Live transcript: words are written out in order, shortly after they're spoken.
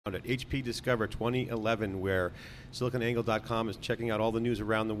At HP Discover 2011, where siliconangle.com is checking out all the news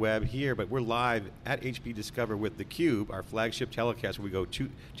around the web here, but we're live at HP Discover with theCUBE, our flagship telecast, where we go to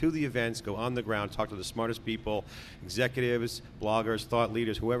the events, go on the ground, talk to the smartest people, executives, bloggers, thought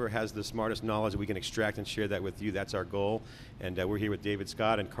leaders, whoever has the smartest knowledge that we can extract and share that with you. That's our goal. And we're here with David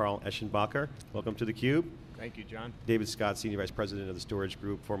Scott and Carl Eshenbacher. Welcome to theCUBE. Thank you, John. David Scott, Senior Vice President of the Storage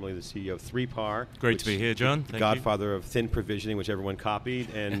Group, formerly the CEO of 3PAR. Great to be here, John. The godfather of thin provisioning, which everyone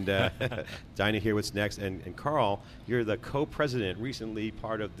copied. And Dinah here, what's next. And Carl, you're the co-president, recently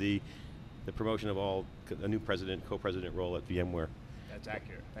part of the promotion of a new president, co-president role at VMware. That's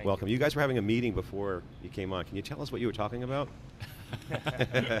accurate. Thank Welcome. You guys were having a meeting before you came on. Can you tell us what you were talking about?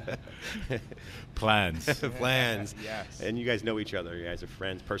 Plans. Plans. Yes. And you guys know each other. You guys are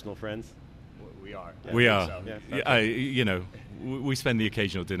friends, personal friends? We are. Yeah. We are. So. Yeah, we spend the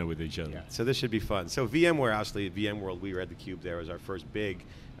occasional dinner with each other. Yeah. So this should be fun. So VMware, obviously, VMworld, we were at theCUBE there. It was our first big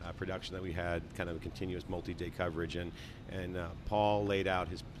production that we had, kind of a continuous multi-day coverage. And Paul laid out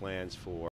his plans for